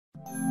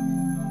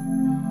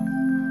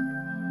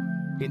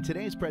In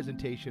today's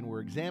presentation, we're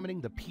examining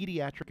the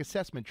Pediatric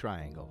Assessment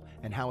Triangle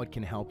and how it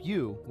can help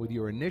you with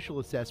your initial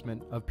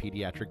assessment of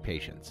pediatric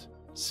patients.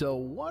 So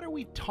what are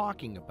we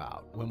talking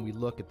about when we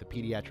look at the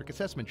Pediatric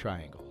Assessment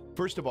Triangle?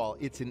 First of all,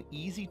 it's an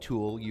easy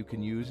tool you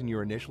can use in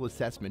your initial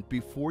assessment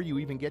before you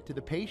even get to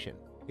the patient.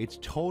 It's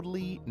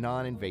totally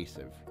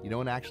non-invasive. You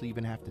don't actually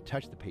even have to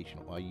touch the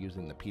patient while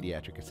using the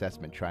Pediatric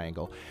Assessment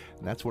Triangle,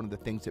 and that's one of the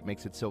things that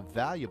makes it so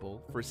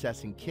valuable for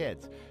assessing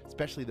kids,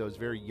 especially those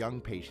very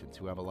young patients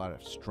who have a lot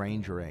of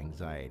stranger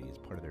anxiety as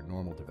part of their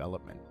normal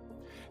development.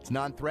 It's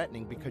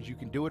non-threatening because you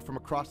can do it from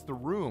across the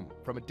room,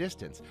 from a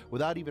distance,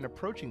 without even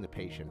approaching the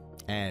patient.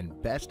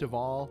 And best of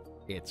all,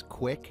 it's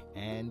quick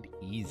and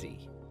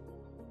easy.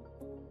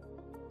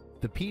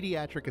 The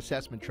Pediatric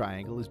Assessment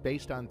Triangle is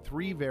based on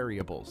 3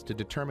 variables to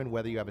determine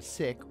whether you have a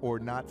sick or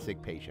not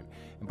sick patient.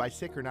 And by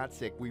sick or not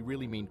sick, we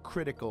really mean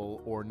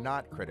critical or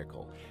not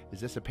critical. Is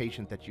this a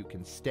patient that you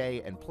can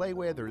stay and play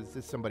with, or is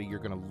this somebody you're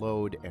going to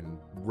load and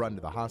run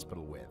to the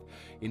hospital with?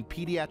 In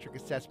pediatric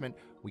assessment,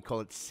 we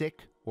call it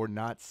sick or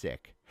not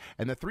sick.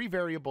 And the 3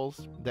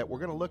 variables that we're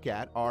going to look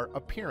at are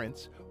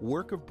appearance,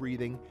 work of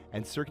breathing,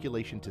 and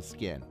circulation to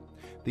skin.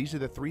 These are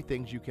the 3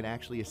 things you can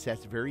actually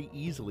assess very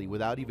easily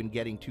without even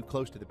getting too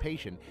close to the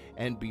patient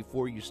and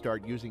before you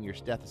start using your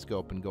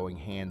stethoscope and going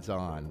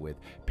hands-on with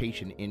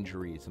patient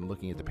injuries and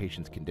looking at the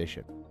patient's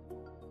condition.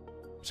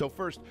 So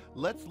first,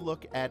 let's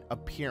look at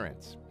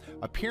appearance.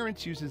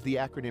 Appearance uses the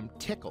acronym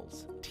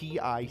TICLS,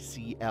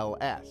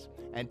 T-I-C-L-S,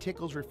 and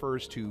TICLS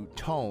refers to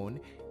tone,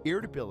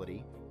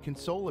 irritability,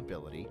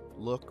 consolability,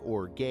 look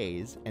or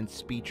gaze, and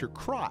speech or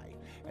cry.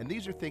 And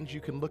these are things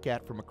you can look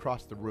at from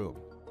across the room.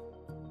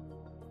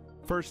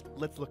 First,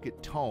 let's look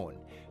at tone.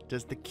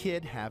 Does the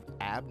kid have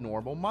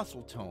abnormal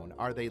muscle tone?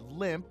 Are they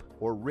limp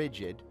or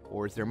rigid,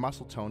 or is their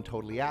muscle tone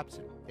totally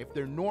absent? If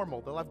they're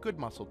normal, they'll have good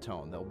muscle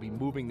tone. They'll be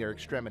moving their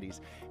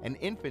extremities, and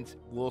infants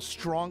will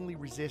strongly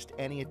resist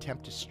any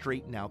attempt to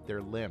straighten out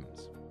their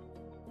limbs.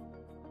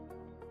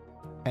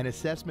 An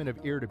assessment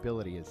of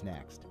irritability is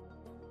next.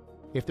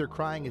 If their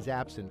crying is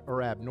absent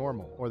or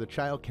abnormal, or the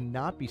child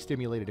cannot be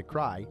stimulated to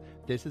cry,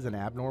 this is an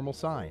abnormal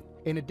sign.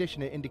 In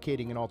addition to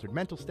indicating an altered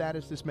mental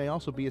status, this may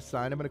also be a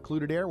sign of an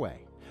occluded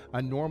airway.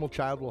 A normal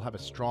child will have a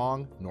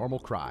strong, normal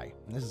cry.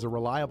 This is a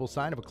reliable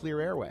sign of a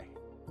clear airway.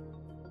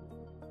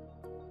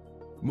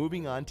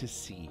 Moving on to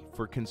C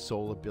for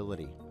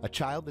consolability. A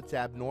child that's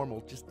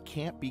abnormal just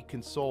can't be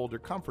consoled or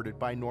comforted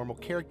by normal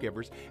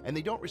caregivers, and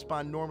they don't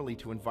respond normally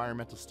to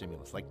environmental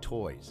stimulus like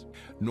toys.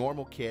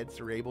 Normal kids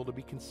are able to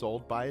be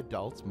consoled by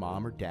adults,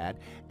 mom or dad,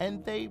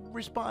 and they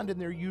respond in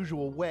their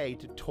usual way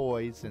to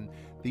toys and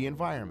the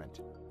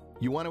environment.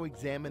 You want to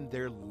examine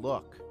their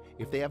look.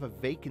 If they have a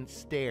vacant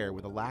stare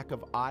with a lack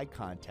of eye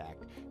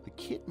contact, the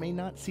kid may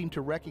not seem to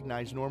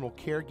recognize normal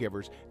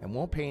caregivers and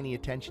won't pay any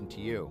attention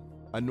to you.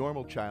 A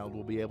normal child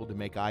will be able to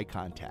make eye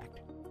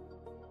contact.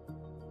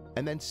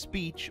 And then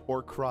speech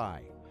or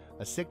cry.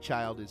 A sick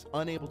child is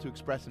unable to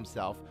express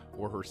himself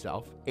or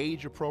herself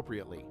age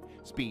appropriately.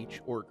 Speech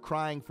or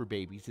crying for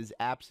babies is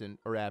absent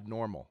or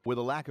abnormal. With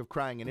a lack of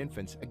crying in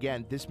infants,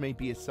 again, this may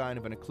be a sign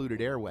of an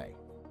occluded airway.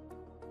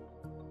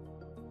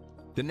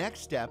 The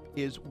next step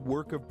is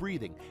work of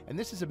breathing, and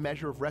this is a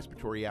measure of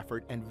respiratory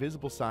effort and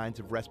visible signs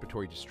of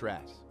respiratory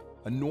distress.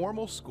 A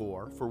normal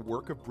score for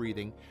work of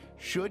breathing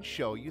should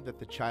show you that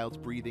the child's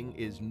breathing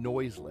is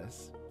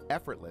noiseless,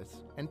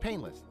 effortless, and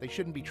painless. They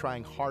shouldn't be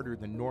trying harder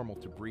than normal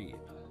to breathe.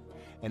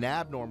 An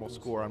abnormal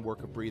score on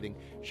work of breathing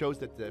shows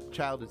that the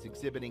child is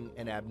exhibiting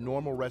an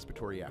abnormal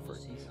respiratory effort.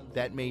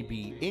 That may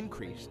be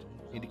increased,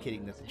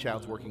 indicating that the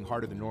child's working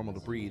harder than normal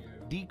to breathe,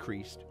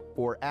 decreased,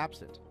 or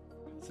absent.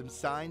 Some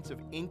signs of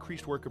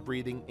increased work of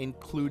breathing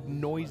include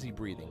noisy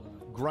breathing,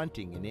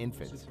 grunting in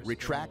infants,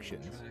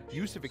 retractions,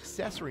 use of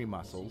accessory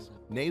muscles,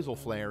 nasal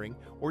flaring,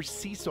 or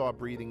seesaw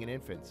breathing in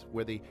infants,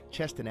 where the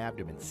chest and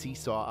abdomen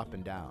seesaw up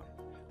and down.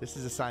 This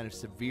is a sign of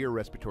severe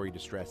respiratory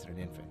distress in an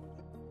infant.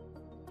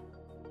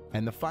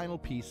 And the final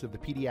piece of the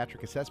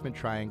Pediatric Assessment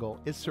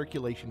Triangle is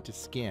circulation to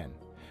skin.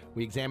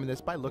 We examine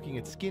this by looking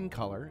at skin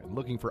color and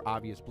looking for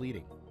obvious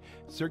bleeding.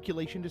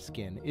 Circulation to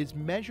skin is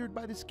measured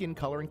by the skin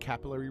color and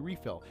capillary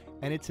refill,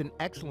 and it's an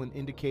excellent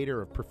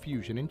indicator of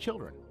perfusion in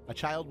children. A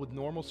child with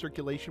normal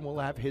circulation will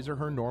have his or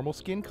her normal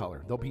skin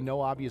color. There'll be no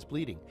obvious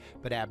bleeding,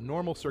 but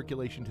abnormal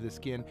circulation to the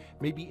skin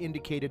may be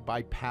indicated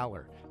by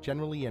pallor,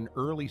 generally an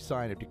early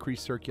sign of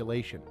decreased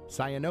circulation,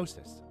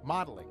 cyanosis,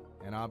 mottling,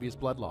 and obvious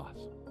blood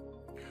loss.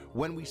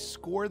 When we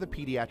score the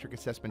Pediatric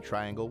Assessment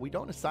Triangle, we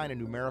don't assign a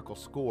numerical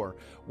score.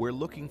 We're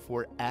looking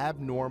for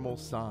abnormal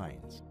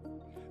signs.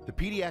 The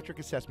Pediatric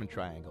Assessment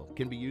Triangle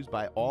can be used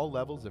by all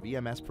levels of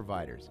EMS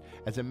providers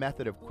as a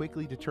method of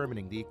quickly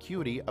determining the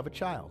acuity of a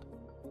child.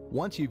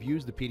 Once you've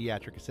used the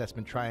Pediatric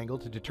Assessment Triangle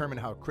to determine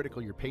how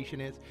critical your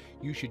patient is,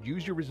 you should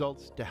use your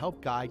results to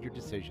help guide your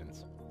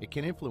decisions. It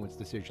can influence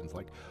decisions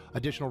like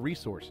additional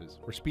resources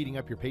or speeding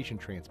up your patient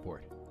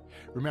transport.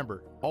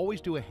 Remember,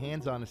 always do a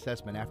hands-on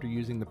assessment after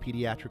using the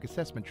Pediatric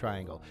Assessment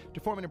Triangle to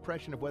form an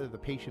impression of whether the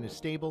patient is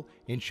stable,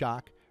 in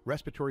shock,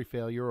 respiratory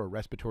failure, or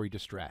respiratory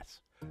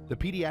distress. The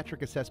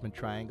Pediatric Assessment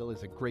Triangle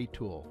is a great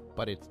tool,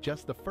 but it's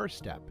just the first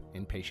step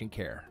in patient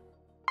care.